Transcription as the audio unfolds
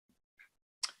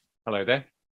Hello there.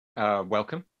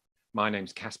 Welcome. My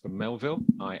name's Casper Melville.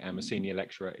 I am a senior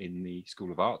lecturer in the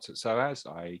School of Arts at SOAS.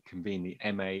 I convene the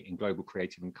MA in Global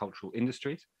Creative and Cultural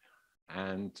Industries.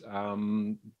 And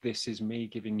this is me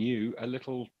giving you a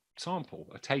little sample,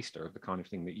 a taster of the kind of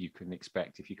thing that you can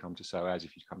expect if you come to SOAS,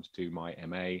 if you come to do my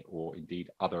MA or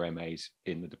indeed other MAs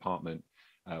in the department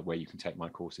where you can take my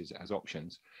courses as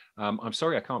options. I'm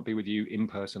sorry I can't be with you in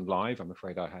person live. I'm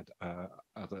afraid I had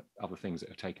other things that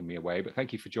have taken me away, but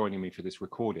thank you for joining me for this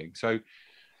recording. So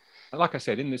like I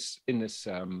said, in this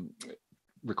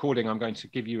recording, I'm going to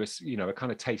give you a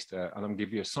kind of taster, and I'm going to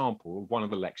give you a sample of one of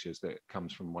the lectures that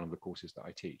comes from one of the courses that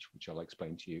I teach, which I'll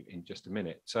explain to you in just a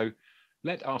minute. So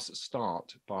let us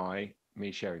start by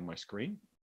me sharing my screen.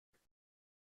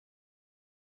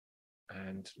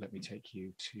 And let me take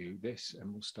you to this,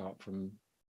 and we'll start from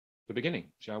the beginning,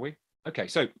 shall we? Okay,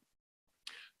 so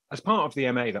as part of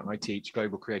the MA that I teach,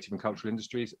 Global Creative and Cultural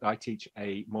Industries, I teach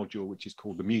a module which is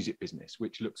called the music business,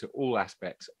 which looks at all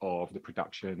aspects of the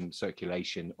production,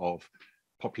 circulation of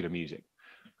popular music.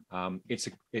 It's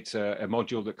a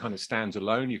module that kind of stands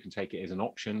alone. You can take it as an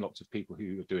option. Lots of people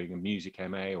who are doing a music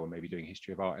MA or maybe doing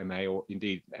history of art MA or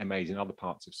indeed MAs in other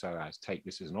parts of SOAS take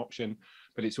this as an option,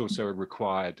 but it's also a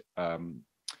required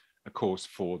a course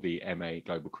for the MA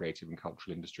Global Creative and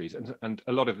Cultural Industries. And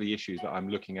a lot of the issues that I'm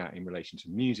looking at in relation to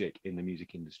music in the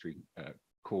music industry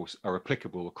course are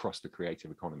applicable across the creative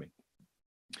economy.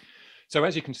 So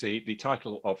as you can see, the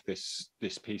title of this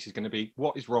piece is going to be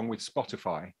What is Wrong with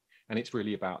Spotify? And it's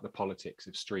really about the politics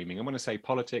of streaming. And when I say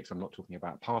politics, I'm not talking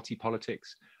about party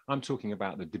politics. I'm talking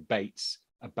about the debates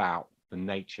about the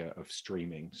nature of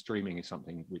streaming. Streaming is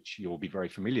something which you'll be very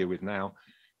familiar with now,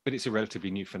 but it's a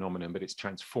relatively new phenomenon, but it's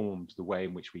transformed the way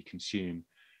in which we consume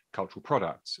cultural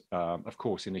products, of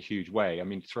course, in a huge way. I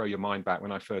mean, throw your mind back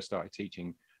when I first started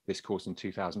teaching this course in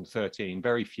 2013,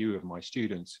 very few of my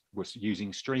students were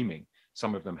using streaming.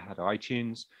 Some of them had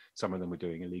iTunes, some of them were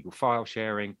doing illegal file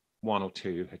sharing, one or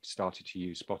two had started to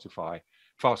use Spotify.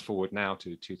 Fast forward now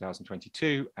to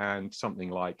 2022, and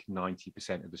something like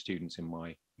 90% of the students in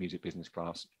my music business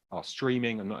class are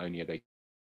streaming, and not only are they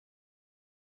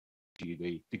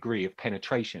the degree of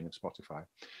penetration of Spotify.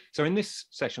 So in this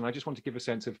session, I just want to give a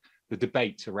sense of the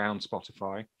debate around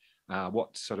Spotify,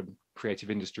 what sort of creative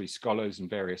industry scholars and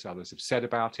various others have said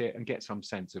about it, and get some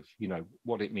sense of, you know,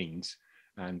 what it means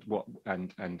and what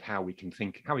and how we can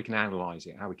think, how we can analyze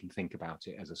it, how we can think about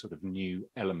it as a sort of new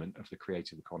element of the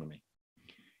creative economy.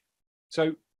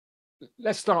 So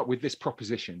let's start with this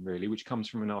proposition, really, which comes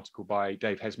from an article by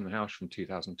Dave Hesmanhuis from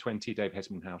 2020. Dave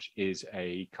Hesmanhuis is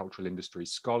a cultural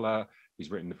industries scholar. He's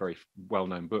written a very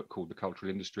well-known book called The Cultural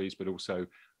Industries, but also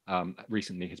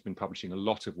recently has been publishing a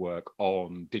lot of work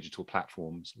on digital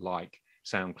platforms like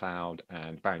SoundCloud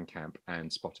and Bandcamp and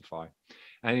Spotify.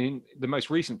 And in the most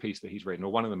recent piece that he's written,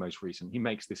 or one of the most recent, he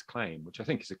makes this claim, which I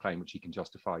think is a claim which he can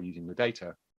justify using the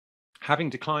data. Having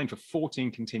declined for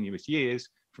 14 continuous years,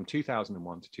 from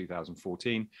 2001 to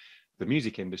 2014, the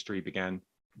music industry began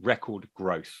record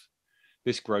growth.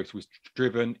 This growth was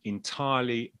driven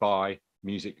entirely by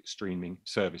music streaming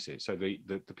services. So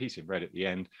the piece I read at the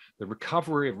end, the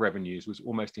recovery of revenues was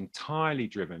almost entirely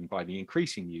driven by the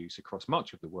increasing use across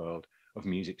much of the world of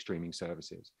music streaming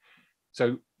services.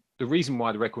 So the reason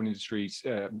why the record industry's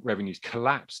revenues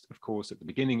collapsed, of course, at the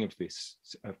beginning of this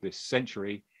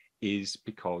century is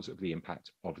because of the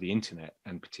impact of the internet,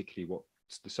 and particularly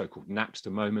what's the so-called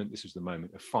Napster moment. This was the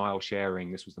moment of file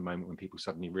sharing. This was the moment when people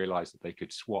suddenly realized that they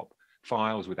could swap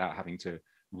files without having to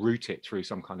route it through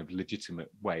some kind of legitimate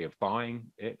way of buying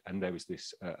it. And there was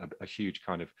this a huge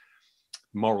kind of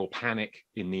moral panic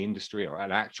in the industry, or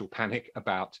an actual panic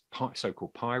about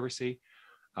so-called piracy.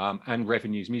 And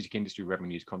revenues, music industry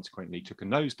revenues consequently took a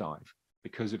nosedive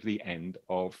because of the end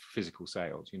of physical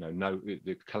sales, you know,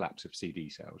 the collapse of CD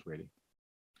sales, really.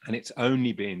 And it's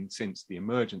only been since the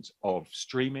emergence of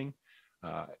streaming,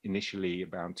 initially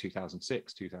around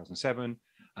 2006, 2007,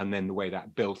 and then the way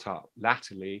that built up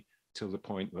latterly till the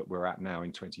point that we're at now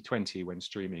in 2020, when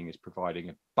streaming is providing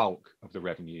a bulk of the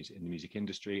revenues in the music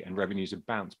industry, and revenues have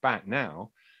bounced back now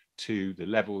to the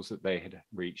levels that they had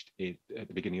reached at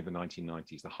the beginning of the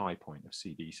 1990s, the high point of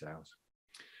CD sales.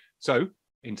 So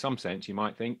in some sense, you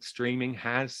might think streaming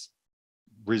has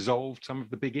resolved some of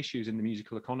the big issues in the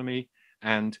musical economy,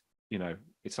 and, you know,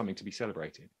 it's something to be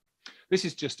celebrated. This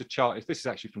is just a chart. This is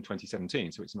actually from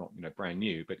 2017, so it's not, you know, brand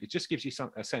new, but it just gives you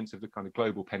a sense of the kind of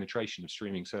global penetration of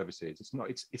streaming services.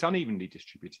 It's unevenly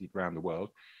distributed around the world,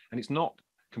 and it's not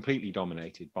completely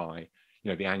dominated by,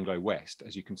 you know, the Anglo-West.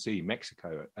 As you can see,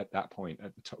 Mexico at that point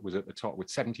was at the top with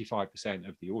 75%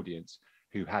 of the audience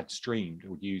who had streamed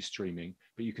or used streaming.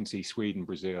 But you can see Sweden,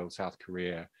 Brazil, South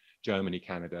Korea, Germany,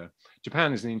 Canada.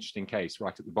 Japan is an interesting case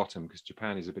right at the bottom, because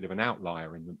Japan is a bit of an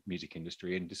outlier in the music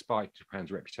industry. And despite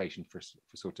Japan's reputation for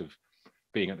sort of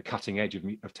being at the cutting edge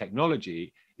of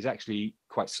technology, is actually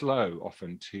quite slow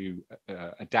often to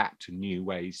adapt to new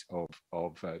ways of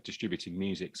distributing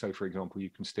music. So, for example, you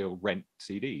can still rent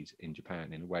CDs in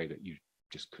Japan in a way that you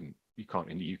can't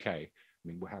in the UK. I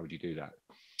mean, well, how would you do that?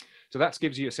 So that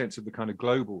gives you a sense of the kind of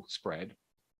global spread.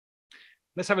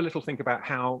 Let's have a little think about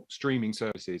how streaming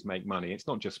services make money. It's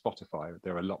not just Spotify.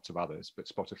 There are lots of others, but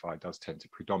Spotify does tend to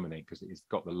predominate because it's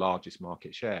got the largest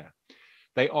market share.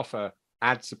 They offer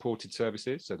ad-supported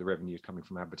services, so the revenue is coming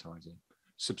from advertising.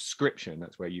 Subscription,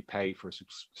 that's where you pay for a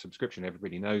subscription.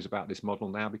 Everybody knows about this model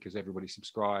now because everybody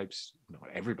subscribes, not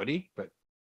everybody, but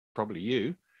probably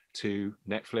you, to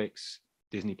Netflix,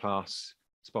 Disney Plus,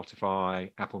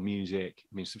 Spotify, Apple Music.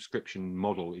 I mean, subscription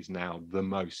model is now the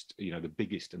most, the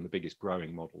biggest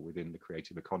growing model within the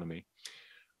creative economy.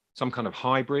 Some kind of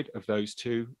hybrid of those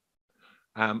two,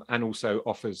 and also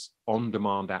offers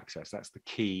on-demand access. That's the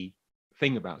key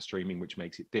thing about streaming, which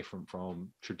makes it different from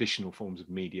traditional forms of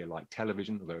media like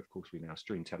television, although of course we now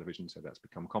stream television, so that's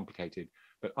become complicated.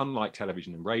 But unlike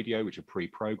television and radio, which are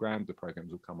pre-programmed, the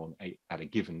programs will come on at a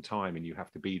given time and you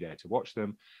have to be there to watch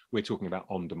them. We're talking about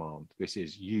on demand. This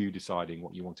is you deciding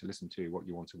what you want to listen to, what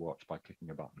you want to watch by clicking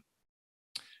a button.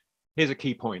 Here's a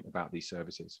key point about these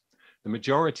services. The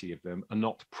majority of them are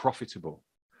not profitable.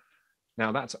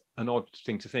 Now, that's an odd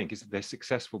thing to think, is that they're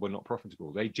successful but not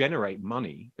profitable. They generate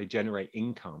money, they generate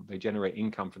income. They generate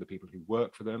income for the people who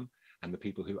work for them and the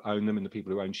people who own them and the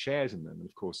people who own shares in them. And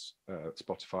of course,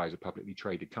 Spotify is a publicly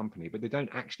traded company, but they don't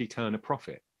actually turn a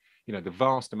profit. The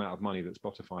vast amount of money that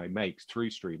Spotify makes through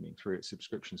streaming, through its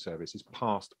subscription service, is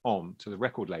passed on to the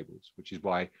record labels, which is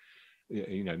why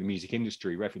the music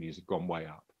industry revenues have gone way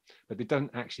up. But it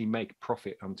doesn't actually make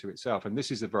profit unto itself. And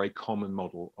this is a very common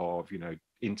model of,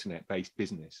 internet-based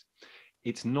business.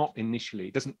 It's not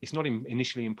initially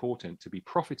important to be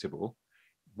profitable.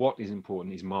 What is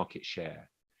important is market share.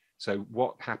 So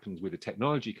what happens with a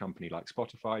technology company like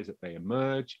Spotify is that they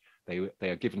emerge, they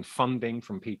are given funding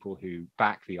from people who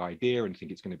back the idea and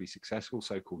think it's going to be successful,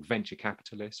 so-called venture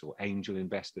capitalists or angel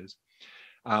investors.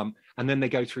 And then they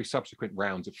go through subsequent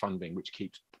rounds of funding, which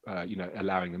keeps,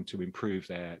 allowing them to improve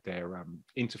their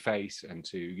interface and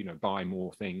to, buy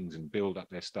more things and build up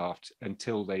their staff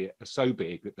until they are so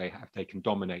big that they can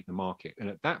dominate the market. And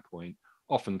at that point,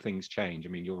 often things change. I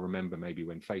mean, you'll remember maybe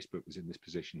when Facebook was in this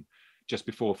position, just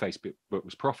before Facebook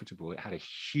was profitable, it had a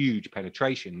huge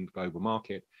penetration in the global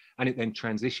market, and it then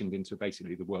transitioned into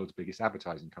basically the world's biggest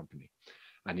advertising company,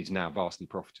 and is now vastly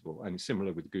profitable. And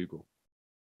similar with Google.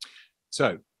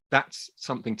 So that's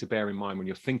something to bear in mind when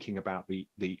you're thinking about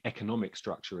the economic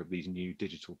structure of these new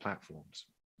digital platforms.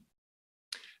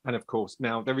 And of course,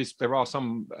 now there are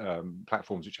some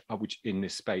platforms which in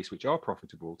this space which are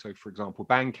profitable. So, for example,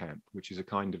 Bandcamp, which is a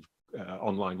kind of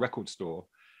online record store,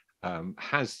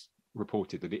 has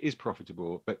reported that it is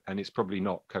profitable, and it's probably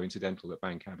not coincidental that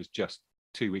Bandcamp has just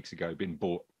 2 weeks ago been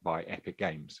bought by Epic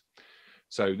Games.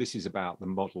 So this is about the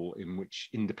model in which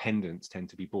independents tend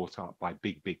to be bought up by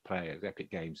big players. Epic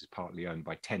Games is partly owned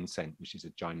by Tencent, which is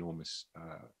a ginormous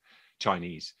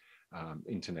Chinese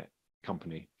internet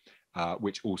company,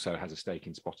 which also has a stake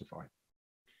in Spotify.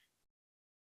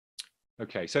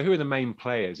 Okay, so who are the main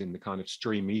players in the kind of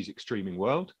music streaming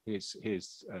world? Here's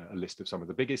a list of some of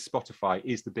the biggest. Spotify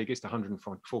is the biggest,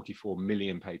 144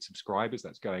 million paid subscribers.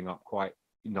 That's going up quite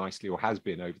nicely, or has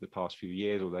been over the past few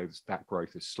years, although that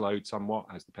growth has slowed somewhat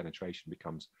as the penetration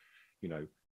becomes,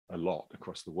 a lot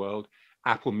across the world.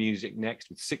 Apple Music next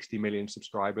with 60 million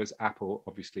subscribers. Apple,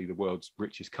 obviously the world's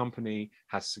richest company,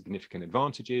 has significant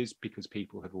advantages because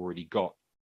people have already got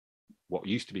what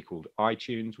used to be called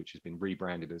iTunes, which has been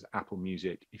rebranded as Apple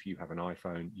Music. If you have an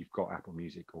iPhone, you've got Apple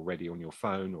Music already on your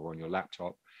phone or on your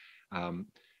laptop. And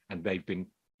they've been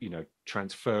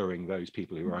transferring those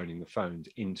people who are owning the phones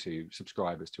into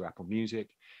subscribers to Apple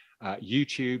Music.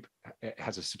 YouTube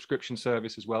has a subscription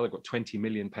service as well. They've got 20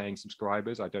 million paying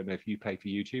subscribers. I don't know if you pay for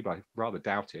YouTube. I rather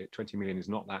doubt it. 20 million is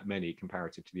not that many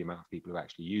comparative to the amount of people who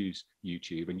actually use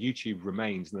YouTube. And YouTube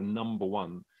remains the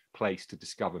 #1 place to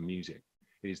discover music.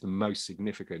 It is the most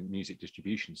significant music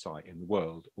distribution site in the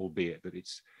world, albeit that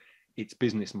its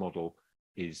business model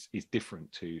is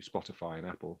different to Spotify and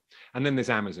Apple. And then there's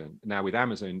Amazon. Now with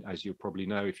Amazon, as you'll probably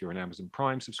know, if you're an Amazon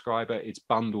Prime subscriber, it's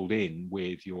bundled in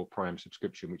with your Prime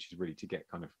subscription, which is really to get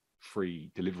kind of free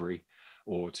delivery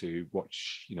or to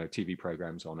watch, TV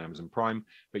programs on Amazon Prime.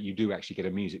 But you do actually get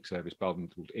a music service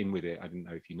bundled in with it. I don't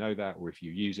know if you know that or if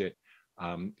you use it.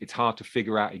 It's hard to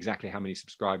figure out exactly how many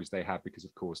subscribers they have because,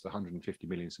 of course, the 150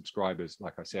 million subscribers,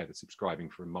 like I said, are subscribing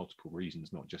for multiple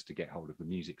reasons, not just to get hold of the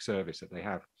music service that they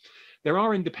have. There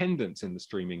are independents in the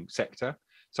streaming sector.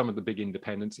 Some of the big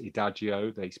independents,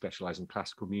 Idagio, they specialize in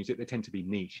classical music. They tend to be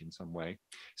niche in some way.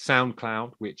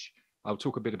 SoundCloud, which I'll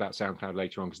talk a bit about SoundCloud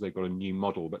later on because they've got a new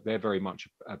model, but they're very much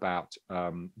about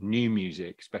new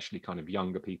music, especially kind of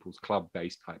younger people's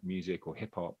club-based type music or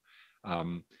hip hop.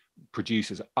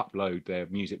 Producers upload their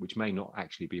music, which may not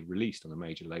actually be released on a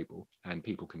major label, and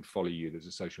people can follow you. There's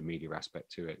a social media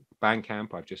aspect to it.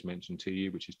 Bandcamp, I've just mentioned to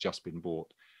you, which has just been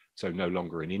bought, so no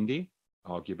longer in indie,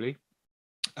 arguably.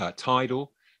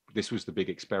 Tidal, this was the big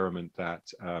experiment that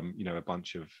a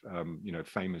bunch of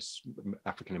famous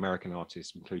African-American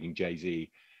artists, including Jay-Z,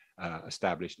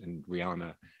 established, and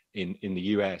Rihanna in the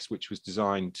US, which was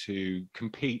designed to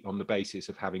compete on the basis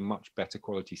of having much better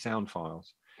quality sound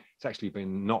files. It's actually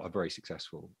been not a very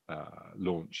successful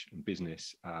launch and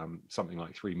business, something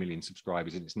like 3 million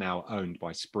subscribers, and it's now owned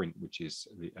by Sprint, which is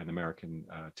an American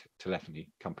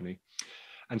telephony company.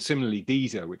 And similarly,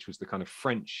 Deezer, which was the kind of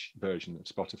French version of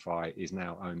Spotify, is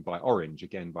now owned by Orange,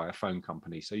 again, by a phone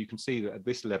company. So you can see that at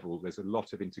this level, there's a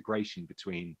lot of integration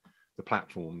between the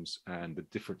platforms and the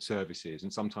different services.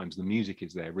 And sometimes the music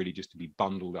is there really just to be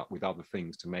bundled up with other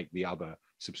things to make the other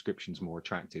subscriptions more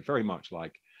attractive, very much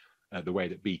like the way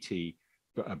that BT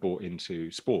bought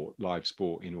into sport, live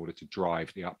sport, in order to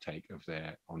drive the uptake of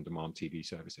their on-demand TV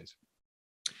services.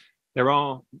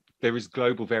 There is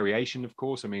global variation, of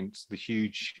course. I mean,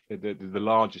 the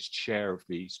largest share of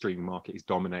the streaming market is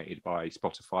dominated by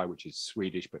Spotify, which is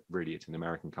Swedish, but really it's an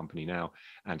American company now,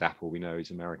 and Apple, we know,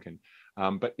 is American.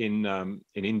 But in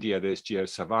India, there's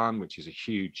JioSaavn, which is a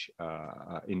huge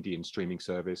Indian streaming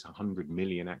service, 100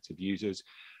 million active users.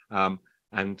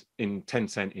 And in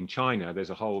Tencent in China, there's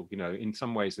a whole, in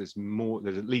some ways there's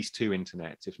at least two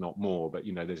internets, if not more, but,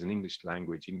 there's an English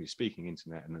speaking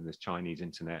internet, and then there's Chinese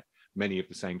internet. Many of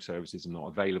the same services are not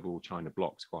available. China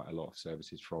blocks quite a lot of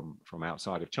services from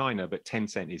outside of China, but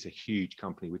Tencent is a huge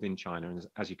company within China. And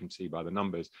as you can see by the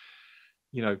numbers,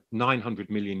 900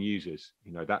 million users,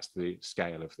 that's the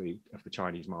scale of the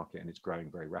Chinese market, and it's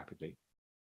growing very rapidly.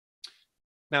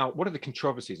 Now, what are the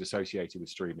controversies associated with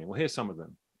streaming? Well, here's some of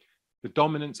them. The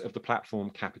dominance of the platform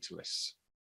capitalists,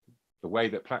 the way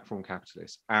that platform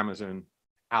capitalists, Amazon,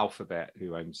 Alphabet,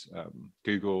 who owns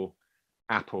Google,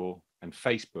 Apple, and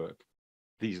Facebook,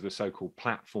 these are the so-called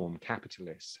platform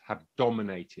capitalists, have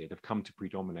come to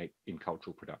predominate in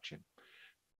cultural production.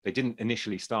 They didn't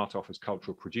initially start off as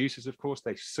cultural producers, of course,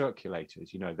 they're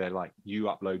circulators. They're like, you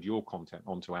upload your content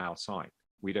onto our site.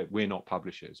 We're not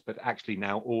publishers, but actually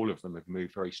now all of them have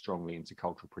moved very strongly into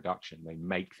cultural production. They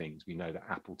make things. We know that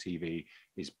Apple TV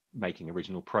is making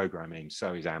original programming,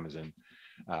 so is Amazon,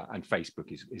 and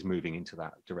Facebook is moving into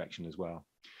that direction as well.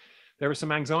 There are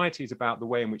some anxieties about the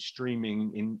way in which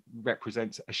streaming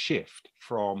represents a shift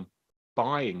from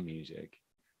buying music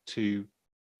to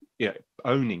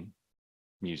owning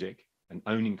music and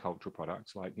owning cultural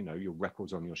products like your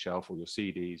records on your shelf or your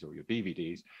CDs or your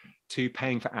DVDs, to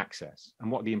paying for access, and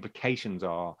what the implications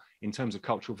are in terms of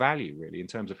cultural value, really, in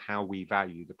terms of how we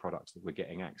value the products that we're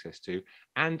getting access to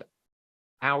and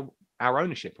our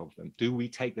ownership of them. Do we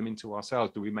take them into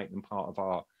ourselves? Do we make them part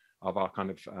of our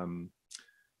kind of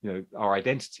our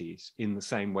identities in the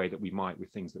same way that we might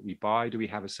with things that we buy? Do we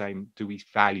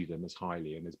value them as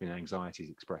highly? And there's been anxieties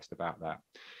expressed about that.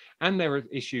 And there are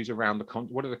issues around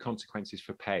what are the consequences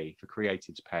for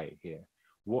creatives' pay here?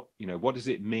 What does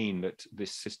it mean that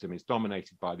this system is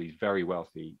dominated by these very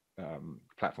wealthy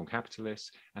platform capitalists?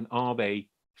 And are they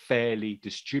fairly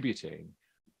distributing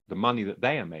the money that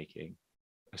they are making,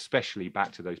 especially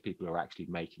back to those people who are actually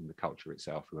making the culture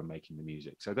itself, who are making the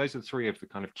music? So those are three of the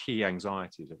kind of key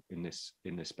anxieties in this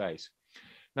space.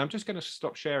 Now, I'm just going to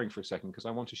stop sharing for a second because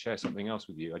I want to share something else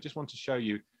with you. I just want to show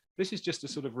you, this is just a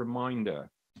sort of reminder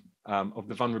of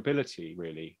the vulnerability,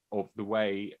 really, of the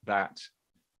way that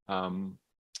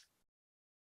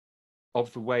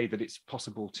it's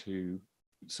possible to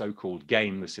so-called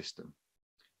game the system.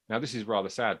 Now, this is a rather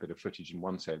sad bit of footage in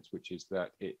one sense, which is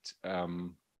that it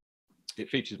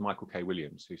features Michael K.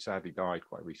 Williams, who sadly died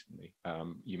quite recently.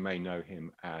 You may know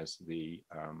him as the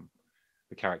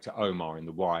character Omar in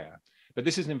The Wire. But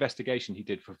this is an investigation he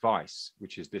did for Vice,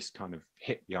 which is this kind of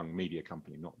hip young media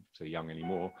company, not so young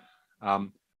anymore,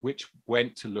 which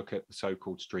went to look at the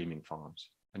so-called streaming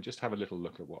farms. And just have a little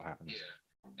look at what happens. Yeah,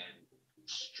 and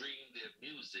stream their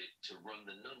music to run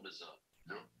the numbers up.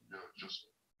 Yeah, just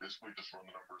basically just run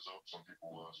the numbers up. Some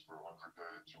people ask for 100K,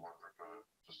 200K,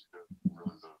 just to get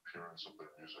really the appearance of their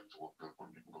music to look good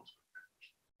when people go to the page.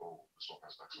 oh, this song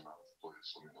has X amount of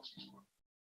plays, let me listen to it.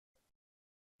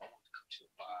 I want to come to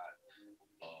buy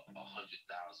 100,000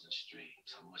 streams.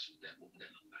 How much would that? What would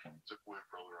that look like? Typically,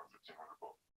 probably around $1,500.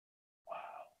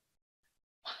 Wow.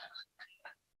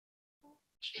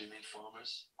 Streaming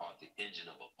farmers are the engine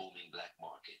of a booming black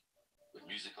market, where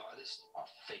music artists are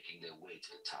faking their way to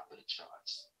the top of the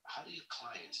charts. How do your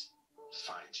clients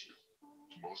find you?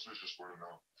 Mostly it's just word of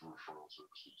mouth through referral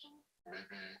services.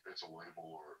 Maybe it's a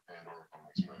label or a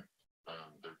company,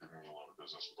 and they're giving me a lot of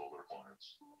business with all their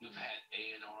clients. You've had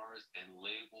A&Rs and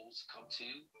labels come to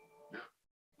you? Yeah.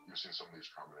 You've seen some of these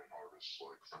prominent artists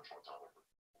like French Montana.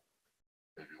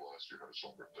 Maybe last year had a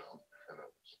song written down, and that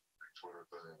was a big Twitter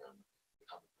thing, and the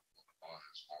company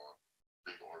eyes on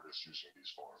big artists using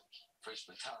these farms. French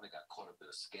Montana got caught up in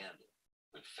a scandal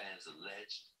when fans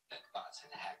alleged that bots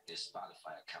had hacked their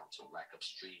Spotify account to rack up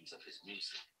streams of his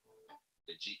music.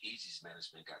 The G-Eazy's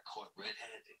management got caught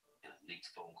red-handed in a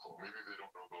leaked phone call. Maybe they don't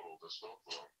know about all this stuff,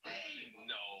 but They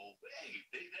know.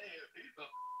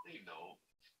 They know.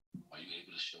 Are you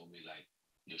able to show me like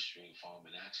your stream farm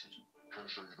in action? I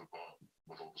can show you the bot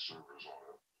with all the servers on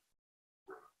it.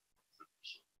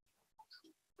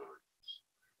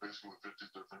 Basically 50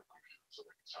 different computers that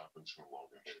I can tap into and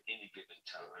log into. At any given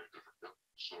time. Yep.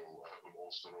 So I have them all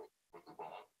set up with the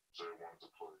bot. Say I wanted to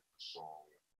play a song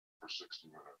for 60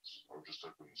 minutes. I would just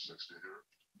type in 60 here.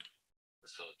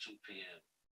 So at 2 p.m.,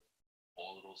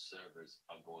 all of those servers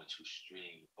are going to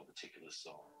stream a particular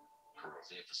song.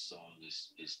 Correct. Say if a song is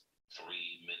 3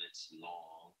 minutes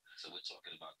long, so we're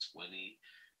talking about 20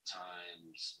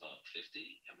 times 50.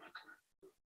 Am I correct?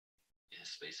 In a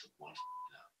space of 1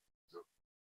 hour.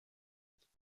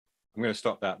 I'm going to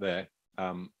stop that there.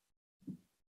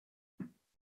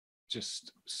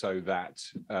 Just so that,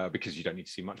 because you don't need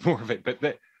to see much more of it,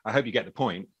 but I hope you get the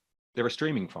point. There are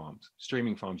streaming farms.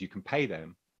 Streaming farms, you can pay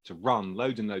them to run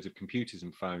loads and loads of computers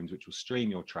and phones, which will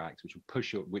stream your tracks,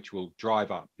 which will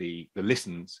drive up the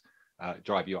listens,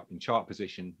 drive you up in chart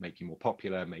position, make you more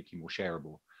popular, make you more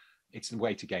shareable. It's the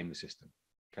way to game the system.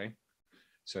 Okay,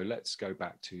 so let's go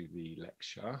back to the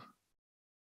lecture.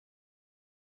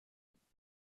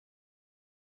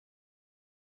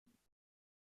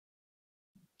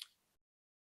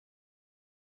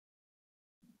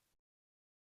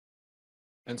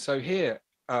 And so here,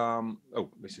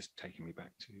 this is taking me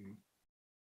back to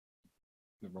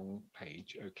the wrong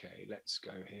page. Okay, let's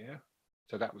go here.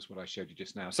 So that was what I showed you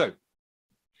just now. So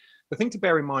the thing to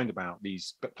bear in mind about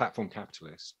these platform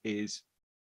capitalists is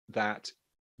that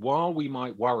while we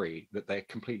might worry that they're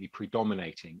completely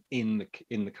predominating in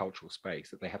the cultural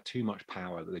space, that they have too much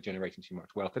power, that they're generating too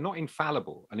much wealth, they're not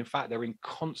infallible. And in fact, they're in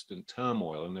constant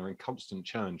turmoil and they're in constant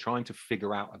churn, trying to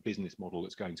figure out a business model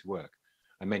that's going to work.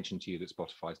 I mentioned to you that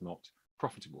Spotify is not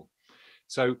profitable.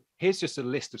 So here's just a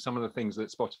list of some of the things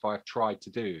that Spotify have tried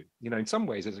to do. You know, in some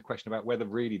ways, there's a question about whether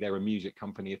really they're a music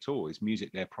company at all. Is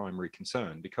music their primary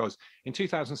concern? Because in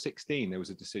 2016, there was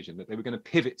a decision that they were going to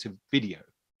pivot to video.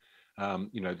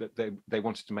 You know, that they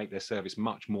wanted to make their service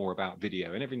much more about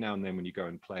video. And every now and then when you go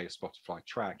and play a Spotify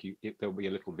track, there'll be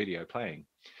a little video playing.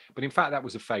 But in fact, that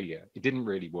was a failure. It didn't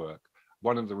really work.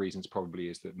 One of the reasons probably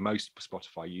is that most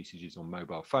Spotify usage is on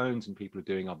mobile phones and people are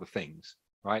doing other things,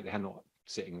 right? They're not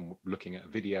sitting and looking at a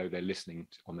video, they're listening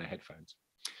on their headphones.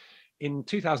 In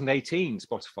 2018,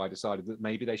 Spotify decided that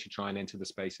maybe they should try and enter the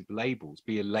space of labels,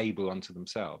 be a label unto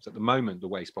themselves. At the moment, the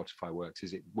way Spotify works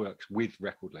is it works with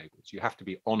record labels. You have to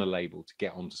be on a label to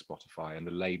get onto Spotify, and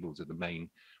the labels are the main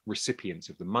recipients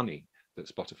of the money that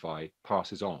Spotify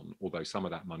passes on, although some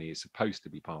of that money is supposed to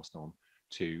be passed on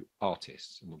to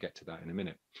artists, and we'll get to that in a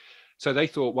minute. So they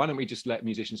thought, why don't we just let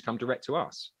musicians come direct to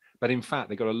us? But in fact,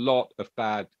 they got a lot of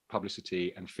bad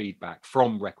publicity and feedback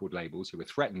from record labels who were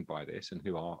threatened by this and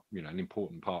who are, you know, an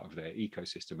important part of their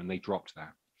ecosystem, and they dropped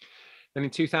that. Then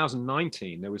in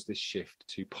 2019, there was this shift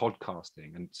to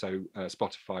podcasting. And so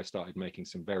Spotify started making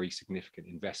some very significant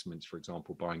investments, for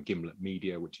example, buying Gimlet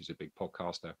Media, which is a big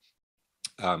podcaster.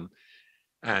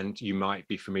 And you might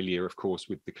be familiar, of course,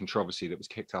 with the controversy that was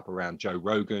kicked up around Joe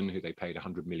Rogan, who they paid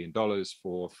 $100 million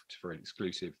for an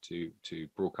exclusive to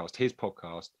broadcast his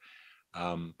podcast.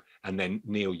 And then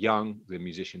Neil Young, the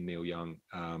musician Neil Young,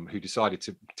 who decided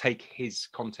to take his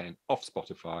content off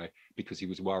Spotify because he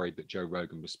was worried that Joe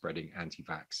Rogan was spreading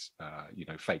anti-vax,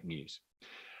 fake news.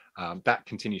 That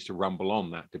continues to rumble on,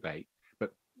 that debate.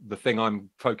 But the thing I'm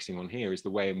focusing on here is the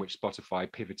way in which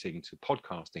Spotify pivoting to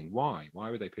podcasting. Why?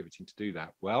 Why were they pivoting to do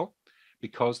that? Well,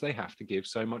 because they have to give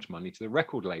so much money to the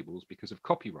record labels because of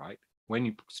copyright. When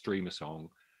you stream a song,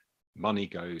 money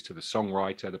goes to the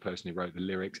songwriter, the person who wrote the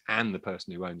lyrics, and the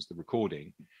person who owns the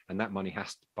recording. And that money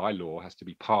by law has to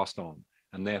be passed on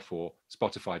and therefore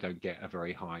Spotify don't get a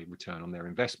very high return on their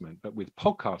investment. But with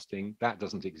podcasting, that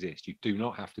doesn't exist. You do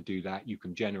not have to do that. You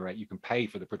can pay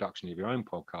for the production of your own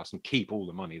podcast and keep all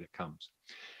the money that comes.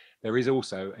 There is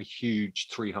also a huge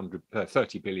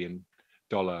 $30 billion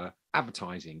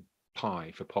advertising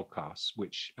pie for podcasts,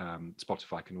 which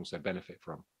Spotify can also benefit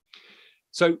from.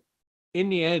 So in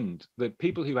the end, the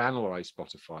people who analyze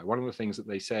Spotify, one of the things that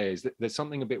they say is that there's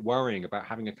something a bit worrying about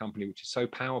having a company which is so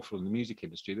powerful in the music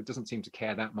industry that doesn't seem to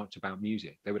care that much about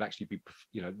music. They would actually be,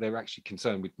 they're actually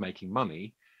concerned with making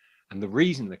money. And the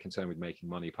reason they're concerned with making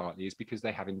money partly is because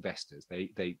they have investors. They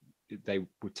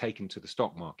were taken to the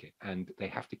stock market, and they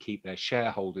have to keep their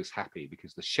shareholders happy,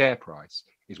 because the share price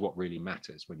is what really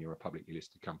matters when you're a publicly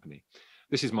listed company.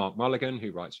 This is Mark Mulligan,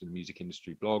 who writes for the Music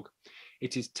Industry blog.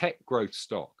 It is tech growth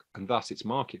stock, and thus its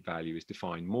market value is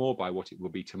defined more by what it will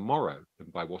be tomorrow than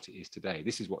by what it is today.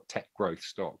 This is what tech growth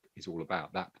stock is all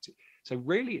about. So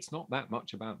really, it's not that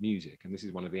much about music. And this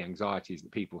is one of the anxieties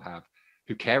that people have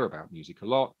who care about music a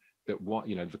lot, that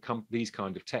these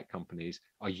kind of tech companies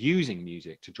are using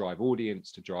music to drive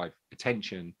audience, to drive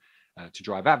attention, to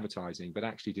drive advertising, but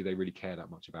actually, do they really care that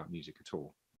much about music at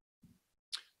all?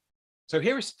 So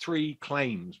here are 3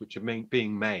 claims which are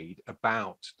being made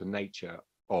about the nature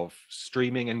of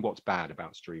streaming and what's bad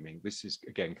about streaming. This is,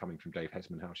 again, coming from Dave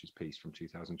Hesmanhausch's piece from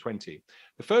 2020.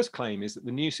 The first claim is that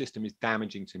the new system is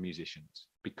damaging to musicians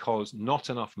because not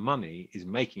enough money is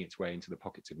making its way into the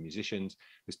pockets of musicians.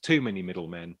 There's too many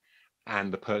middlemen,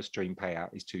 and the per stream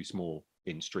payout is too small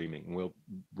in streaming. And we'll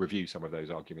review some of those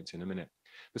arguments in a minute.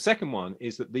 The second one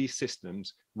is that these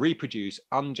systems reproduce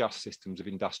unjust systems of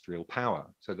industrial power.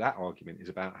 So that argument is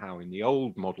about how in the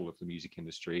old model of the music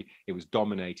industry, it was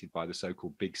dominated by the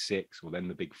so-called Big Six, or then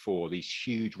the Big Four, these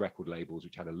huge record labels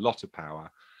which had a lot of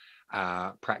power,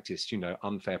 practiced,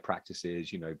 unfair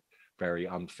practices, very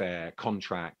unfair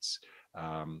contracts,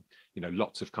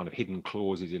 lots of kind of hidden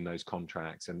clauses in those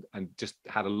contracts, and just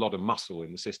had a lot of muscle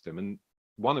in the system. And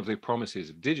one of the promises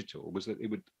of digital was that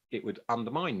it would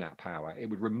undermine that power. It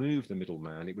would remove the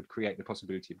middleman. It would create the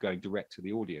possibility of going direct to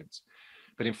the audience.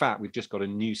 But in fact, we've just got a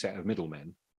new set of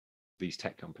middlemen, these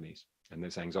tech companies, and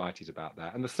there's anxieties about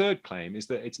that. And the third claim is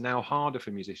that it's now harder for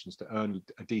musicians to earn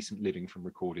a decent living from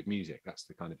recorded music. That's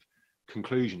the kind of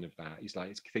conclusion of that. It's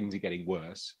like things are getting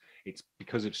worse. It's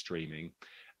because of streaming,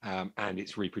 and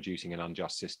it's reproducing an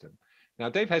unjust system. Now,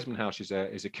 Dave Hesmanhausch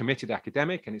is a committed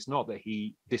academic, and it's not that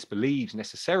he disbelieves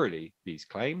necessarily these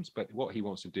claims, but what he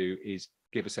wants to do is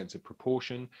give a sense of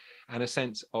proportion and a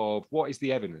sense of what is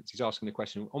the evidence. He's asking the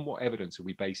question, on what evidence are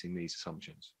we basing these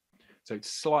assumptions? So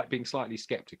it's being slightly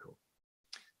skeptical.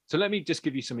 So let me just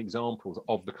give you some examples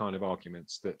of the kind of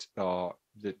arguments that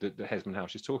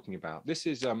Hesmanhausch is talking about. This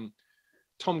is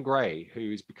Tom Gray,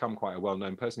 who's become quite a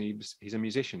well-known person. He's a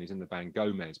musician, he's in the band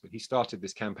Gomez, but he started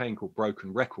this campaign called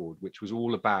Broken Record, which was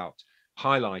all about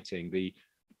highlighting the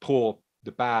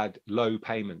bad, low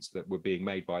payments that were being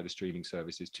made by the streaming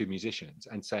services to musicians,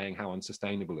 and saying how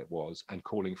unsustainable it was, and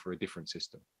calling for a different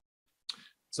system.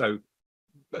 So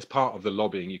as part of the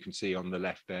lobbying, you can see on the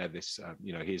left there, this,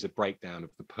 here's a breakdown of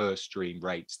the per stream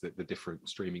rates that the different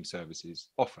streaming services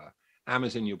offer.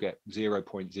 Amazon, you'll get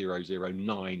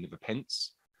 0.009 of a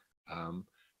pence.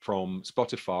 From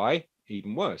Spotify,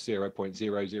 even worse,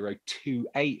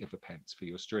 0.0028 of a pence for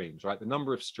your streams, right? The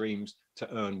number of streams to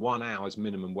earn 1 hour's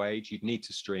minimum wage, you'd need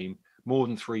to stream more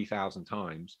than 3,000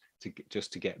 times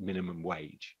just to get minimum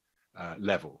wage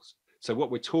levels. So what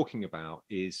we're talking about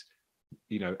is,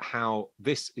 how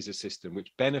this is a system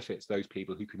which benefits those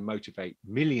people who can motivate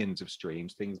millions of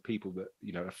streams, people that,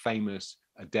 are famous,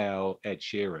 Adele, Ed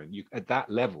Sheeran. At that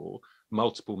level,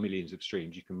 multiple millions of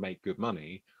streams, you can make good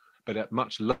money. But at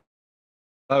much lower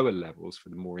levels, for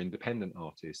the more independent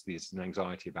artists, there's an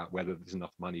anxiety about whether there's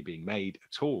enough money being made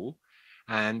at all.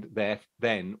 And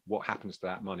then what happens to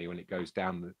that money when it goes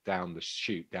down the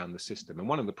chute, down the system. And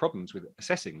one of the problems with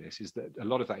assessing this is that a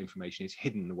lot of that information is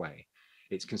hidden away.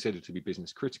 It's considered to be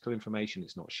business critical information.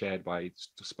 It's not shared by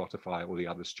Spotify or the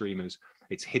other streamers.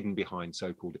 It's hidden behind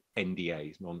so-called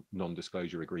NDAs,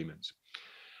 non-disclosure agreements.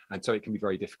 And so it can be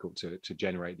very difficult to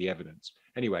generate the evidence.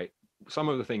 Anyway, some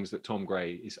of the things that Tom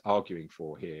Gray is arguing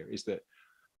for here is that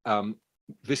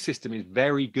this system is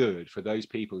very good for those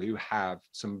people who have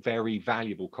some very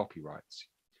valuable copyrights.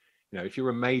 If you're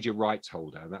a major rights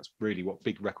holder, and that's really what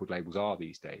big record labels are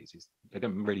these days, is they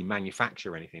don't really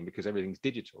manufacture anything because everything's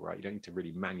digital, right? You don't need to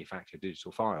really manufacture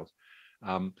digital files.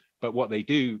 But what they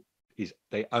do is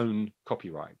they own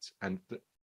copyrights. And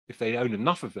if they own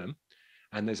enough of them,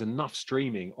 and there's enough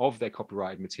streaming of their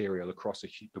copyrighted material across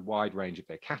the wide range of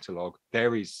their catalog,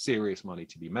 there is serious money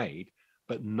to be made,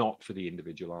 but not for the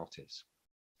individual artists.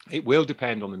 It will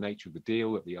depend on the nature of the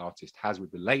deal that the artist has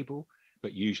with the label,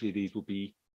 but usually these will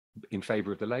be in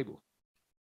favor of the label.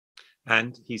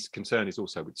 And his concern is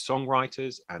also with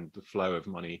songwriters and the flow of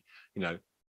money, you know,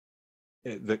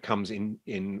 that comes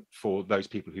in for those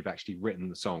people who've actually written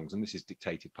the songs. And this is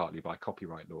dictated partly by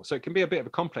copyright law. So it can be a bit of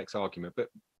a complex argument, but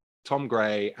Tom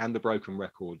Gray and the broken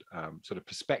record sort of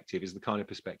perspective is the kind of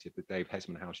perspective that Dave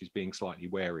Hesmanhouse is being slightly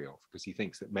wary of, because he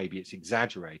thinks that maybe it's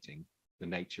exaggerating the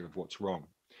nature of what's wrong.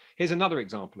 Here's another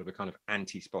example of a kind of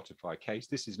anti-Spotify case.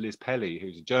 This is Liz Pelly,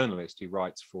 who's a journalist who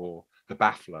writes for The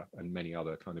Baffler and many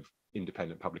other kind of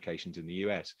independent publications in the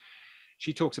US.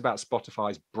 She talks about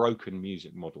Spotify's broken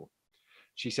music model.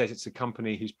 She says it's a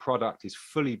company whose product is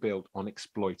fully built on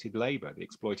exploited labor, the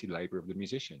exploited labor of the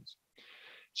musicians.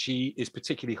 She is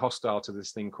particularly hostile to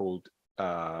this thing called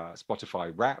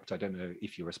Spotify Wrapped. I don't know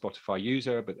if you're a Spotify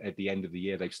user, but at the end of the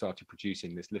year, they've started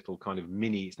producing this little kind of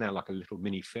mini, it's now like a little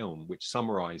mini film, which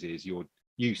summarizes your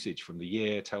usage from the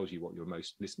year, tells you what your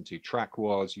most listened to track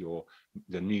was,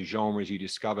 the new genres you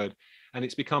discovered. And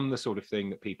it's become the sort of thing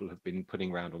that people have been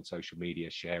putting around on social media,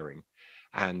 sharing.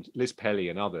 And Liz Pelly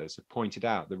and others have pointed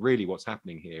out that really what's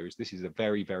happening here is this is a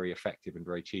very, very effective and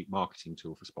very cheap marketing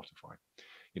tool for Spotify.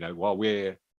 You know, while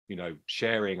we're, you know,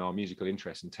 sharing our musical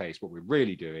interests and taste, what we're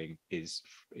really doing is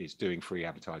doing free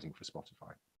advertising for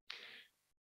Spotify.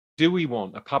 Do we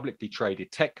want a publicly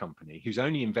traded tech company whose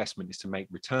only investment is to make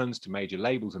returns to major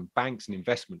labels and banks and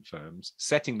investment firms,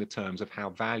 setting the terms of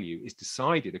how value is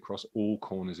decided across all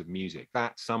corners of music?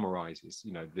 That summarizes,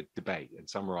 you know, the debate and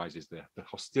summarizes the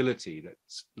hostility that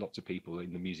lots of people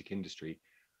in the music industry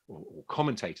or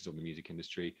commentators on the music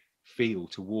industry feel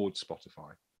towards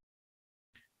Spotify.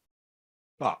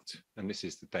 But, and this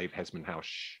is the Dave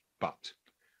Hesmanhouse but,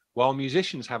 while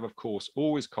musicians have, of course,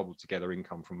 always cobbled together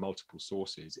income from multiple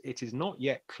sources, it is not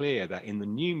yet clear that in the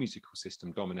new musical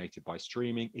system dominated by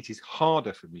streaming, it is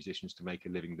harder for musicians to make a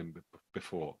living than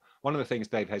before. One of the things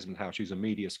Dave Hesmanhouse, who's a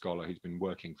media scholar who's been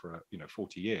working for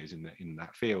 40 years in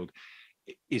that field,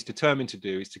 is determined to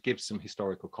do is to give some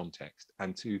historical context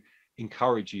and to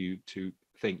encourage you to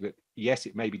think that, yes,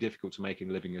 it may be difficult to make a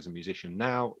living as a musician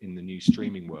now in the new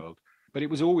streaming world, but it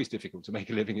was always difficult to make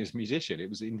a living as a musician. It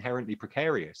was inherently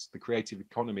precarious. The creative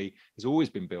economy has always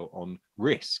been built on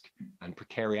risk and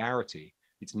precariety.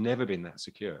 It's never been that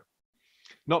secure.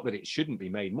 Not that it shouldn't be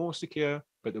made more secure,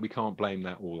 but that we can't blame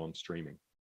that all on streaming.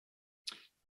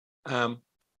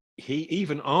 He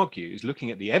even argues,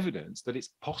 looking at the evidence, that it's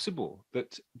possible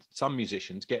that some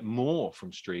musicians get more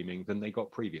from streaming than they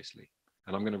got previously.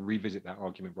 And I'm going to revisit that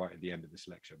argument right at the end of this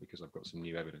lecture because I've got some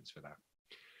new evidence for that.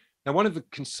 Now, one of the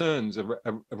concerns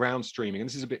around streaming, and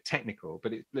this is a bit technical,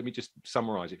 but let me just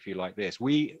summarize it for you like this.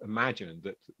 We imagine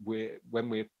that when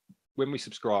we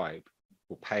subscribe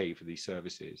or pay for these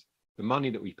services, the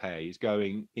money that we pay is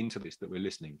going into this that we're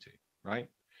listening to, right?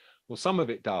 Well, some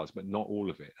of it does, but not all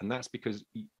of it. And that's because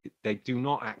they do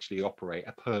not actually operate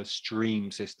a per stream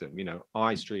system. You know,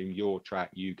 I stream your track,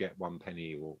 you get 1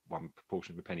 penny or one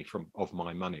proportion of a penny of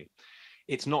my money.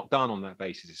 It's not done on that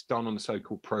basis. It's done on the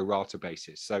so-called pro rata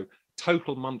basis. So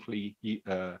total monthly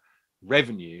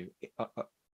revenue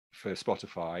for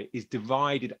Spotify is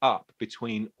divided up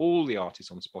between all the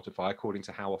artists on Spotify according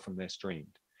to how often they're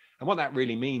streamed. And what that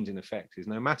really means in effect is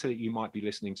no matter that you might be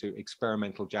listening to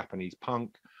experimental Japanese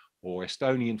punk or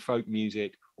Estonian folk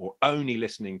music or only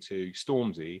listening to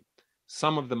Stormzy,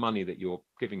 some of the money that you're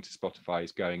giving to Spotify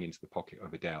is going into the pocket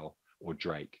of Adele or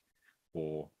Drake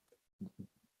or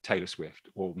Taylor Swift,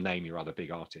 or name your other big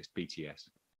artist, BTS.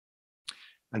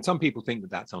 And some people think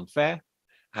that that's unfair,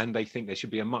 and they think there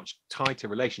should be a much tighter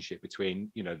relationship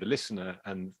between, you know, the listener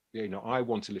and, you know, I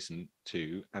want to listen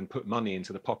to and put money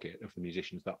into the pocket of the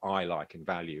musicians that I like and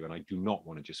value, and I do not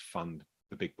want to just fund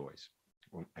the big boys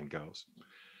and girls.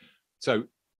 So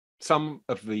some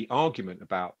of the argument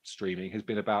about streaming has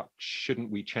been about, shouldn't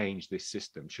we change this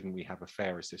system? Shouldn't we have a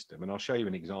fairer system? And I'll show you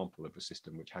an example of a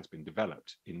system which has been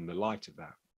developed in the light of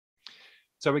that.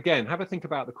 So again, have a think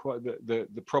about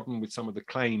the problem with some of the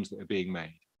claims that are being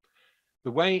made. The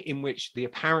way in which the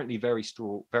apparently very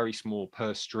small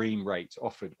per stream rates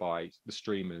offered by the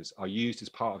streamers are used as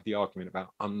part of the argument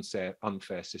about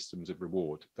unfair systems of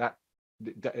reward. That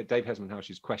Dave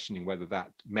Hesmanhouse is questioning whether that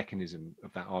mechanism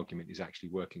of that argument is actually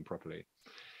working properly.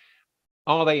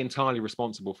 Are they entirely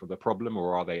responsible for the problem,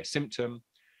 or are they a symptom?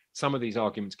 Some of these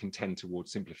arguments can tend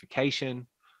towards simplification.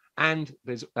 And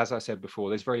there's, as I said before,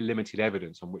 there's very limited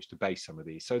evidence on which to base some of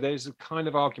these. So there's a kind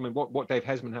of argument, what Dave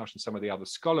Hesmanhouse and some of the other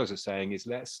scholars are saying is,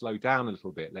 let's slow down a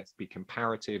little bit. Let's be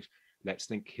comparative. let's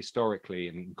think historically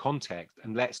and in context,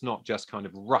 and let's not just kind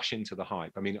of rush into the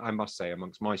hype. I mean, I must say,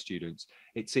 amongst my students,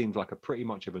 it seems like a pretty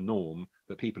much of a norm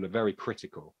that people are very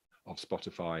critical of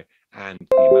Spotify and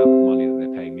the amount of money that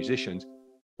they're paying musicians,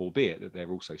 albeit that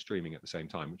they're also streaming at the same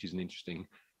time, which is an interesting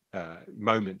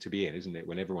moment to be in, isn't it?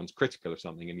 When everyone's critical of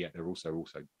something and yet they're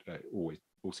always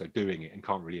doing it and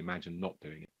can't really imagine not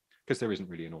doing it because there isn't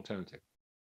really an alternative.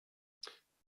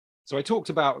 So I talked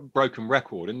about Broken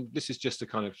Record, and this is just a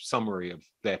kind of summary of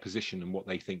their position and what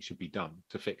they think should be done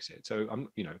to fix it. So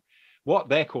what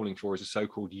they're calling for is a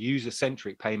so-called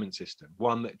user-centric payment system,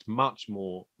 one that much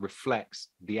more reflects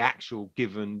the actual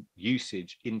given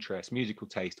usage, interest, musical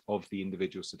taste of the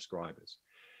individual subscribers.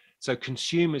 So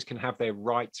consumers can have their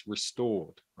rights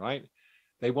restored, right?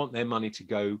 They want their money to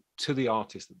go to the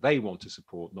artist that they want to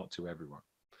support, not to everyone.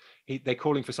 They're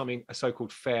calling for something, a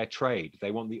so-called fair trade. They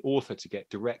want the author to get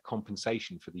direct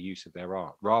compensation for the use of their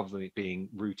art, rather than it being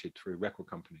routed through record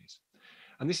companies.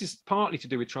 And this is partly to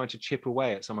do with trying to chip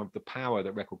away at some of the power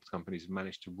that record companies have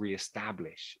managed to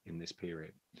re-establish in this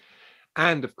period.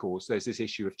 And of course, there's this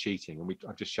issue of cheating. And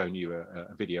I've just shown you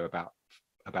a video about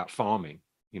farming,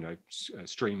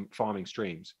 farming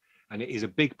streams. And it is a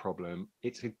big problem.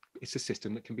 It's a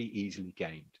system that can be easily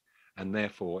gamed. And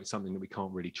therefore, it's something that we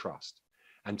can't really trust.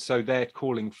 And so they're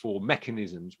calling for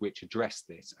mechanisms which address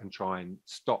this and try and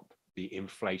stop the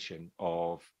inflation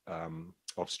of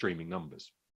streaming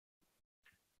numbers.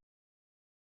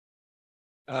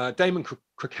 Damon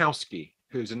Krakowski,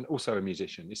 who's also a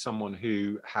musician, is someone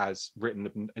who has written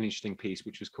an interesting piece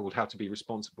which was called "How to Be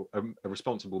a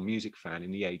Responsible Music Fan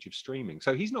in the Age of Streaming."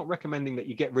 So he's not recommending that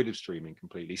you get rid of streaming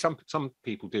completely. Some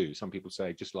people do. Some people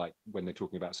say, just like when they're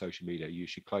talking about social media, you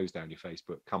should close down your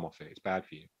Facebook, come off it, it's bad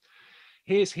for you.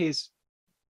 Here's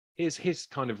his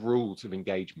kind of rules of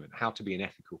engagement, how to be an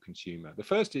ethical consumer. The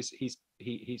first is he's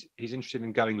interested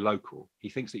in going local. He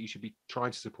thinks that you should be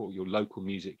trying to support your local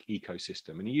music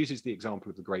ecosystem. And he uses the example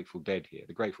of the Grateful Dead here.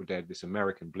 The Grateful Dead, this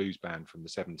American blues band from the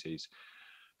 70s,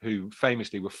 who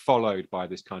famously were followed by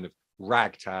this kind of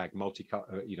ragtag,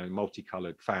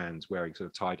 multicolored fans wearing sort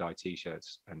of tie-dye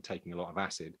t-shirts and taking a lot of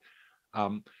acid.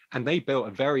 And they built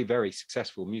a very, very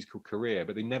successful musical career,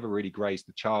 but they never really grazed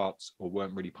the charts or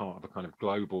weren't really part of a kind of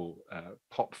global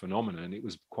pop phenomenon. It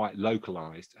was quite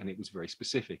localized and it was very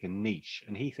specific and niche.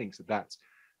 And he thinks that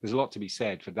there's a lot to be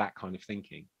said for that kind of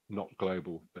thinking, not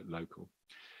global, but local.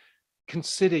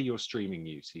 Consider your streaming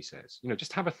use, he says.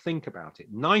 Just have a think about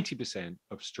it. 90%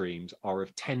 of streams are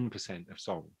of 10% of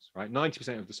songs, right?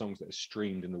 90% of the songs that are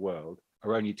streamed in the world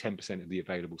are only 10% of the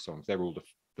available songs. They're all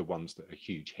the ones that are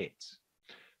huge hits,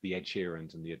 the Ed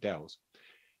Sheerans and the Adeles.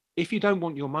 If you don't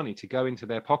want your money to go into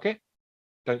their pocket,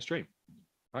 don't stream,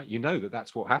 right? You know that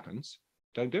that's what happens.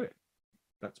 Don't do it.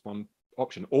 That's one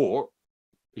option. Or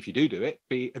if you do it,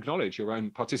 acknowledge your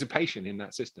own participation in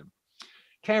that system.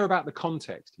 Care about the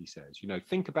context, he says.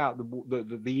 Think about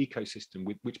the ecosystem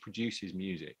which produces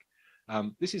music.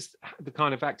 This is the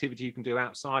kind of activity you can do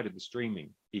outside of the streaming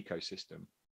ecosystem.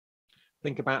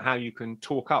 Think about how you can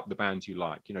talk up the bands you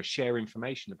like, share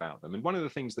information about them. And one of the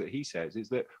things that he says is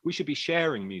that we should be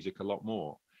sharing music a lot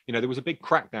more. There was a big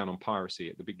crackdown on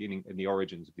piracy at the beginning, in the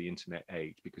origins of the internet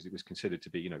age, because it was considered to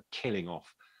be, killing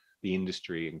off the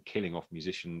industry and killing off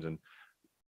musicians. And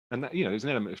that, there's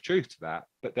an element of truth to that.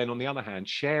 But then on the other hand,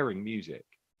 sharing music,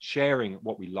 sharing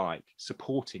what we like,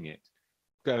 supporting it,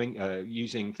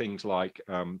 using things like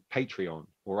Patreon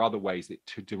or other ways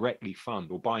to directly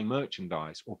fund, or buying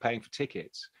merchandise or paying for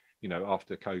tickets.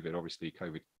 After COVID, obviously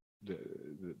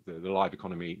the live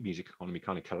economy, music economy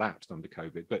kind of collapsed under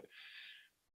COVID. But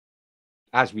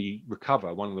as we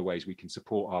recover, one of the ways we can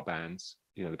support our bands,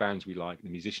 the bands we like, the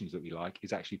musicians that we like,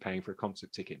 is actually paying for a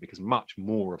concert ticket, because much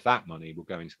more of that money will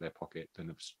go into their pocket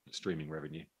than of streaming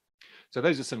revenue. So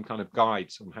those are some kind of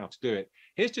guides on how to do it.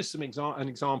 Here's just an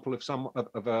example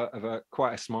of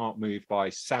quite a smart move by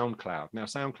SoundCloud. Now,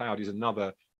 SoundCloud is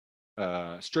another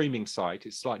streaming site.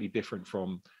 It's slightly different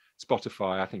from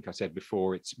Spotify. I think I said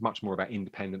before, it's much more about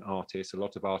independent artists. A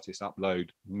lot of artists upload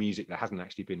music that hasn't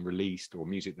actually been released, or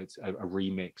music that's a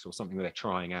remix or something that they're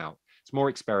trying out. It's more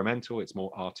experimental, it's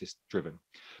more artist driven.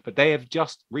 But they have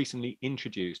just recently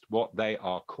introduced what they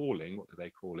are calling, what do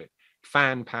they call it?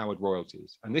 Fan powered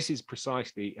royalties. And this is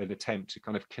precisely an attempt to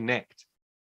kind of connect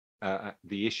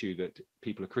the issue that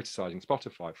people are criticizing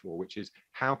Spotify for, which is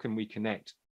how can we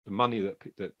connect the money that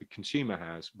the consumer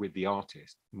has with the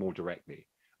artist more directly.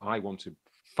 I want to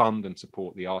fund and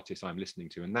support the artist I'm listening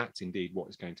to, and that's indeed what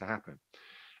is going to happen.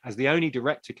 As the only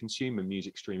direct-to-consumer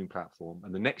music streaming platform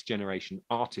and the next generation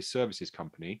artist services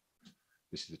company,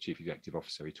 This is the chief executive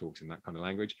officer. He talks in that kind of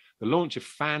language. The launch of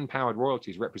fan-powered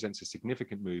royalties represents a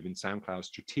significant move in SoundCloud's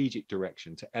strategic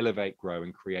direction to elevate, grow,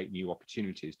 and create new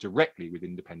opportunities directly with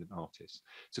independent artists.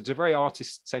 So it's a very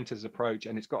artist-centered approach,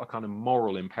 and it's got a kind of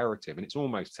moral imperative. And it's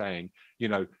almost saying, you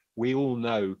know, we all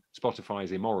know Spotify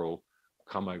is immoral.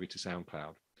 Come over to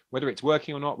SoundCloud. Whether it's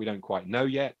working or not, we don't quite know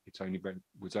yet.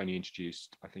 Was only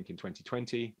introduced, I think, in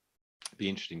 2020. It'd be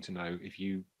interesting to know if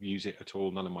you use it at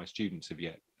all. None of my students have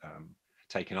yet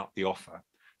taken up the offer.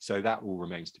 So that all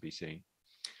remains to be seen.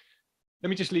 Let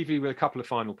me just leave you with a couple of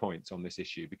final points on this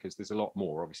issue, because there's a lot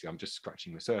more. Obviously, I'm just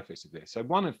scratching the surface of this. So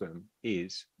one of them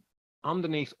is,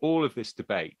 underneath all of this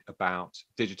debate about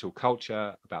digital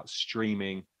culture, about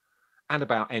streaming, and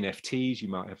about NFTs, you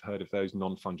might have heard of those,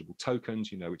 non-fungible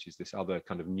tokens, you know, which is this other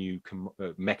kind of new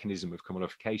mechanism of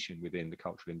commodification within the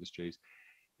cultural industries,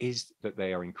 is that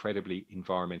they are incredibly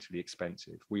environmentally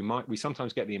expensive. We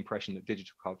sometimes get the impression that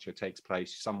digital culture takes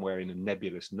place somewhere in a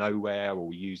nebulous nowhere, or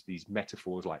we use these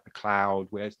metaphors like the cloud.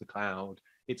 Where's the cloud?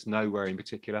 It's nowhere in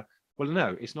particular. Well,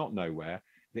 no, it's not nowhere.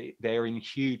 They're in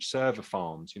huge server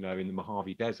farms, you know, in the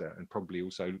Mojave Desert, and probably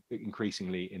also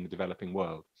increasingly in the developing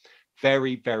world.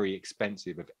 Very, very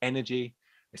expensive of energy,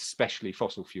 especially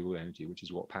fossil fuel energy, which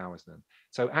is what powers them.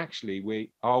 So actually,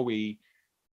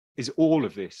 is all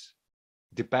of this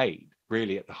debate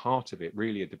really at the heart of it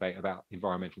really a debate about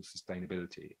environmental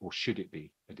sustainability, or should it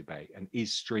be a debate? And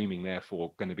is streaming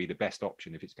therefore going to be the best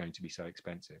option if it's going to be so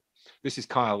expensive? This is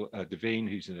Kyle Devine,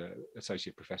 who's an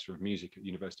associate professor of music at the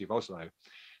University of Oslo.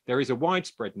 There is a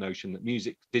widespread notion that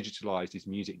music digitalized is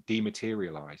music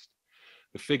dematerialized.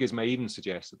 The figures may even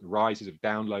suggest that the rises of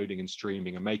downloading and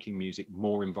streaming are making music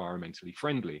more environmentally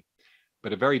friendly.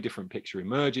 But a very different picture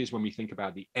emerges when we think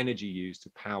about the energy used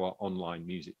to power online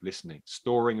music listening.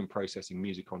 Storing and processing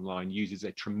music online uses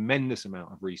a tremendous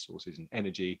amount of resources and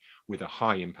energy with a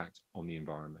high impact on the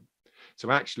environment. So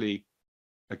actually,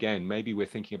 again, maybe we're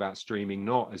thinking about streaming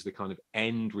not as the kind of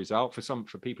end result.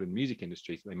 For people in the music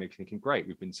industry, they may be thinking, great,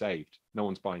 we've been saved. No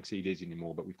one's buying CDs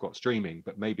anymore, but we've got streaming.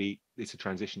 But maybe it's a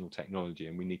transitional technology,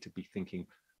 and we need to be thinking,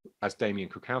 as Damian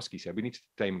Krukowski said, we need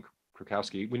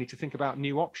to think about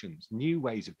new options, new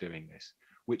ways of doing this,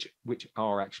 which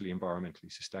are actually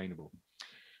environmentally sustainable.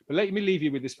 But let me leave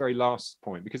you with this very last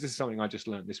point, because this is something I just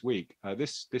learned this week.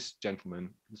 This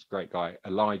gentleman, this great guy,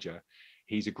 Elijah,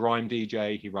 he's a grime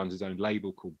DJ. He runs his own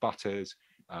label called Butters.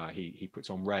 He puts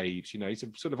on raves. You know, he's a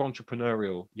sort of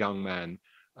entrepreneurial young man.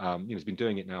 You know, he's been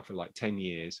doing it now for like 10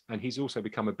 years. And he's also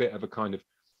become a bit of a kind of,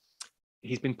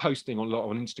 he's been posting a lot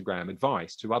on Instagram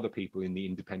advice to other people in the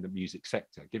independent music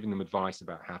sector, giving them advice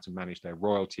about how to manage their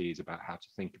royalties, about how to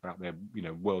think about their, you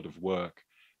know, world of work.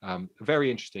 A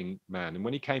very interesting man. And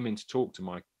when he came in to talk to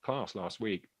my class last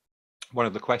week, one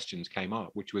of the questions came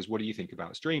up, which was, what do you think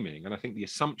about streaming? And I think the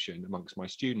assumption amongst my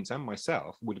students and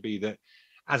myself would be that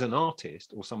as an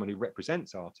artist, or someone who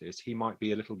represents artists, he might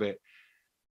be a little bit,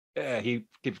 he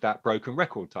gives that broken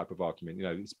record type of argument, you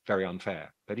know, it's very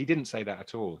unfair. But he didn't say that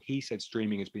at all. He said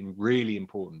streaming has been really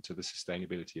important to the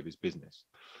sustainability of his business.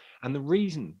 And the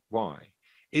reason why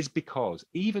is because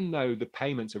even though the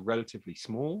payments are relatively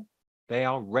small, they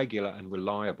are regular and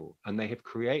reliable, and they have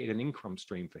created an income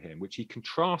stream for him, which he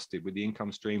contrasted with the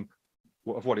income stream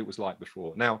of what it was like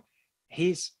before. Now,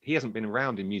 he hasn't been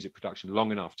around in music production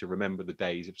long enough to remember the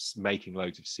days of making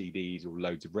loads of CDs or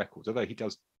loads of records, although he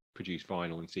does produce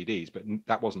vinyl and CDs, but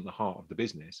that wasn't the heart of the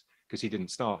business, because he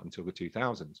didn't start until the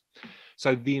 2000s.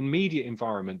 So the immediate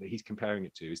environment that he's comparing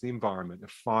it to is the environment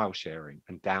of file sharing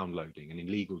and downloading and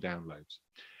illegal downloads.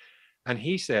 And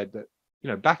he said that, you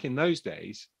know, back in those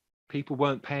days, people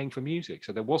weren't paying for music,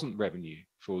 so there wasn't revenue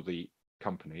for the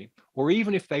company, or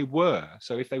even if they were,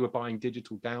 so if they were buying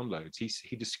digital downloads,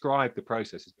 he described the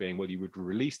process as being, well, you would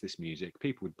release this music,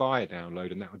 people would buy a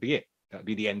download, and that would be it. That would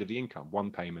be the end of the income,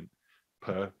 one payment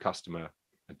per customer,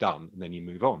 done, and then you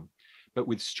move on. But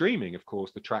with streaming, of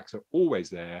course, the tracks are always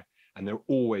there, and they're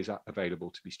always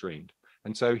available to be streamed.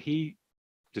 And so he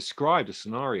described a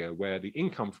scenario where the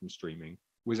income from streaming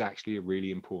was actually a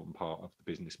really important part of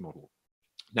the business model.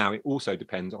 Now, it also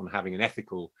depends on having an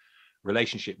ethical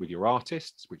relationship with your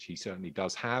artists, which he certainly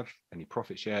does have, and he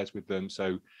profit shares with them.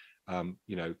 So,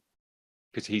 you know,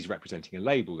 because he's representing a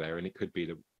label there, and it could be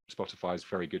that Spotify is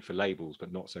very good for labels,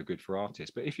 but not so good for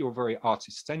artists. But if you're a very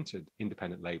artist-centered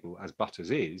independent label, as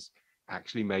Butters is,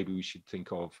 actually, maybe we should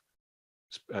think of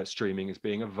streaming as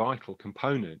being a vital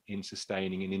component in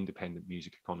sustaining an independent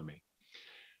music economy.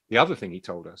 The other thing he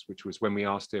told us, which was when we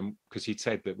asked him, because he'd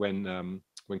said that when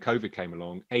COVID came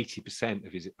along, 80%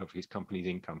 of his company's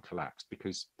income collapsed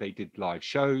because they did live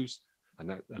shows And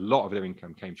that, a lot of their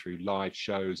income came through live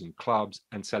shows and clubs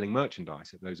and selling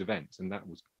merchandise at those events. And that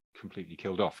was completely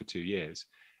killed off for 2 years.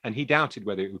 And he doubted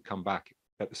whether it would come back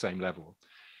at the same level.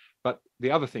 But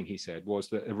the other thing he said was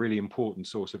that a really important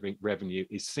source of revenue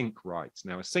is sync rights.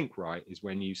 Now, a sync right is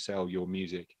when you sell your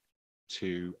music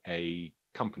to a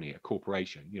company, a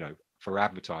corporation, you know, for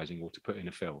advertising or to put in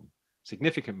a film.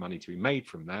 Significant money to be made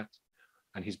from that.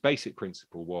 And his basic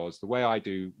principle was, the way I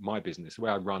do my business, the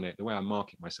way I run it, the way I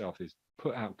market myself is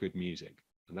put out good music.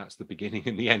 And that's the beginning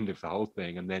and the end of the whole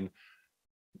thing. And then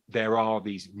there are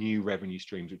these new revenue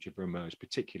streams which have emerged,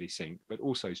 particularly sync, but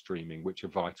also streaming, which are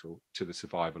vital to the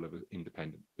survival of an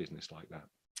independent business like that.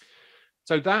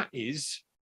 So that is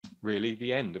really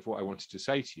the end of what I wanted to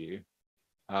say to you.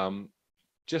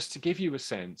 Just to give you a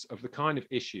sense of the kind of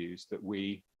issues that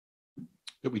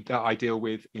I deal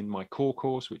with in my core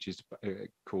course, which is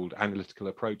called Analytical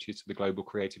Approaches to the Global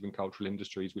Creative and Cultural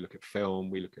Industries. We look at film,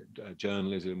 we look at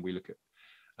journalism, we look at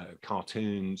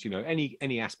cartoons, you know,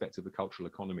 any aspect of the cultural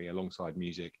economy alongside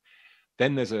music.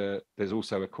 Then there's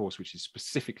also a course which is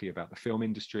specifically about the film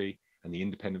industry and the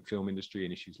independent film industry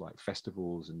and issues like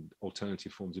festivals and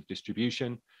alternative forms of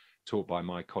distribution, taught by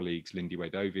my colleagues Lindy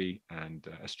Wedovi and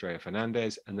Estrella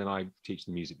Fernandez. And then I teach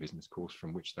the music business course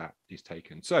from which that is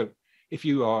taken. So if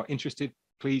you are interested,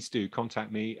 please do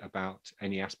contact me about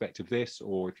any aspect of this,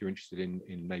 or if you're interested in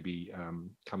maybe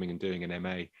coming and doing an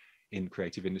MA in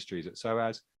creative industries at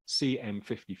SOAS,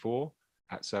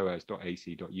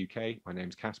 cm54@soas.ac.uk. My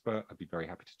name's Casper. I'd be very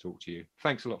happy to talk to you.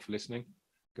 Thanks a lot for listening.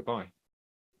 Goodbye.